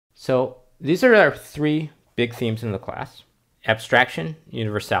So these are our three big themes in the class: abstraction,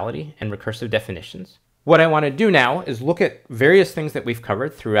 universality, and recursive definitions. What I want to do now is look at various things that we've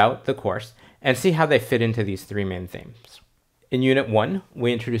covered throughout the course and see how they fit into these three main themes. In Unit 1,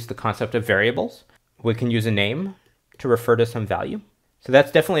 we introduced the concept of variables. We can use a name to refer to some value. So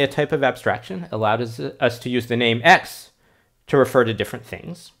that's definitely a type of abstraction. It allows us to use the name x to refer to different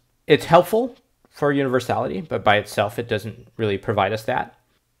things. It's helpful for universality, but by itself it doesn't really provide us that.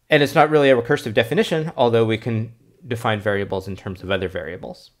 And it's not really a recursive definition, although we can define variables in terms of other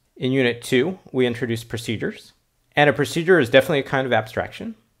variables. In Unit 2, we introduced procedures. And a procedure is definitely a kind of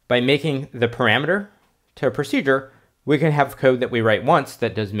abstraction. By making the parameter to a procedure, we can have code that we write once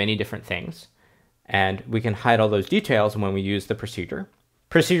that does many different things. And we can hide all those details when we use the procedure.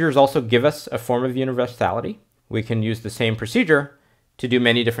 Procedures also give us a form of universality. We can use the same procedure to do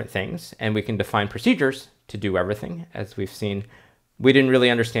many different things, and we can define procedures to do everything, as we've seen. We didn't really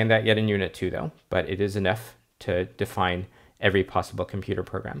understand that yet in Unit 2, though, but it is enough to define every possible computer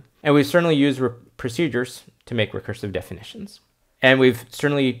program. And we've certainly used procedures to make recursive definitions. And we've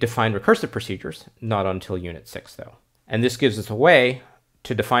certainly defined recursive procedures, not until Unit 6, though. And this gives us a way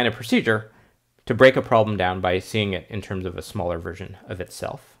to define a procedure to break a problem down by seeing it in terms of a smaller version of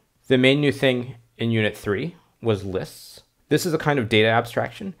itself. The main new thing in Unit 3 was lists. This is a kind of data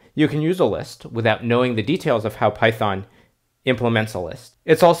abstraction. You can use a list without knowing the details of how Python implements a list.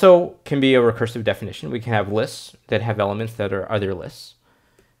 It also can be a recursive definition. We can have lists that have elements that are other lists.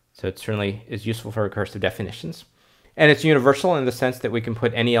 So it certainly is useful for recursive definitions. And it's universal in the sense that we can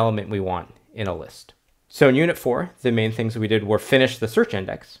put any element we want in a list. So in Unit 4, the main things we did were finish the search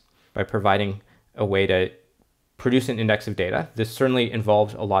index by providing a way to produce an index of data. This certainly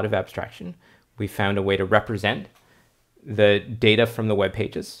involved a lot of abstraction. We found a way to represent the data from the web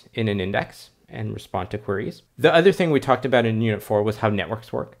pages in an index and respond to queries. The other thing we talked about in Unit 4 was how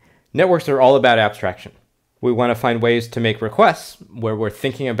networks work. Networks are all about abstraction. We want to find ways to make requests where we're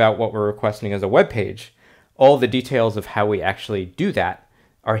thinking about what we're requesting as a web page. All the details of how we actually do that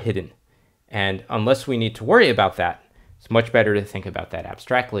are hidden. And unless we need to worry about that, it's much better to think about that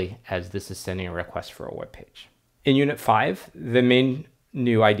abstractly, as this is sending a request for a web page. In Unit 5, the main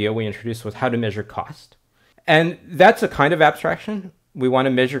new idea we introduced was how to measure cost. And that's a kind of abstraction. We want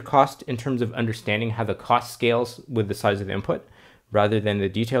to measure cost in terms of understanding how the cost scales with the size of the input, rather than the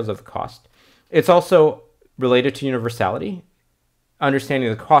details of the cost. It's also related to universality. Understanding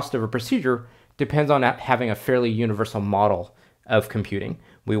the cost of a procedure depends on having a fairly universal model of computing.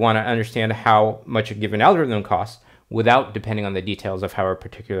 We want to understand how much a given algorithm costs without depending on the details of how a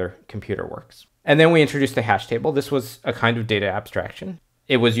particular computer works. And then we introduced the hash table. This was a kind of data abstraction.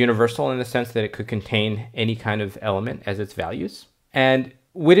 It was universal in the sense that it could contain any kind of element as its values. And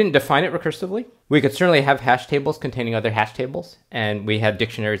we didn't define it recursively. We could certainly have hash tables containing other hash tables, and we have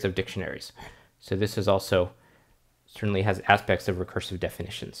dictionaries of dictionaries. So this is also certainly has aspects of recursive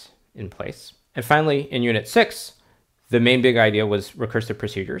definitions in place. And finally, in Unit 6, the main big idea was recursive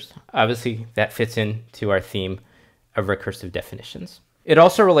procedures. Obviously, that fits into our theme of recursive definitions. It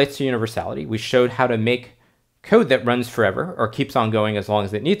also relates to universality. We showed how to make code that runs forever or keeps on going as long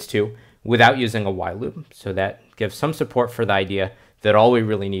as it needs to without using a while loop. So that gives some support for the idea that all we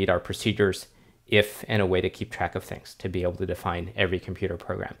really need are procedures, if, and a way to keep track of things to be able to define every computer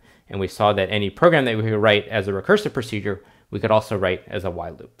program. And we saw that any program that we could write as a recursive procedure, we could also write as a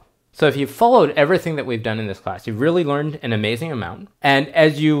while loop. So if you've followed everything that we've done in this class, you've really learned an amazing amount. And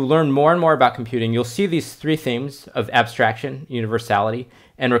as you learn more and more about computing, you'll see these three themes of abstraction, universality,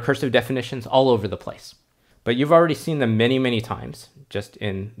 and recursive definitions all over the place. But you've already seen them many, many times just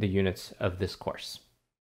in the units of this course.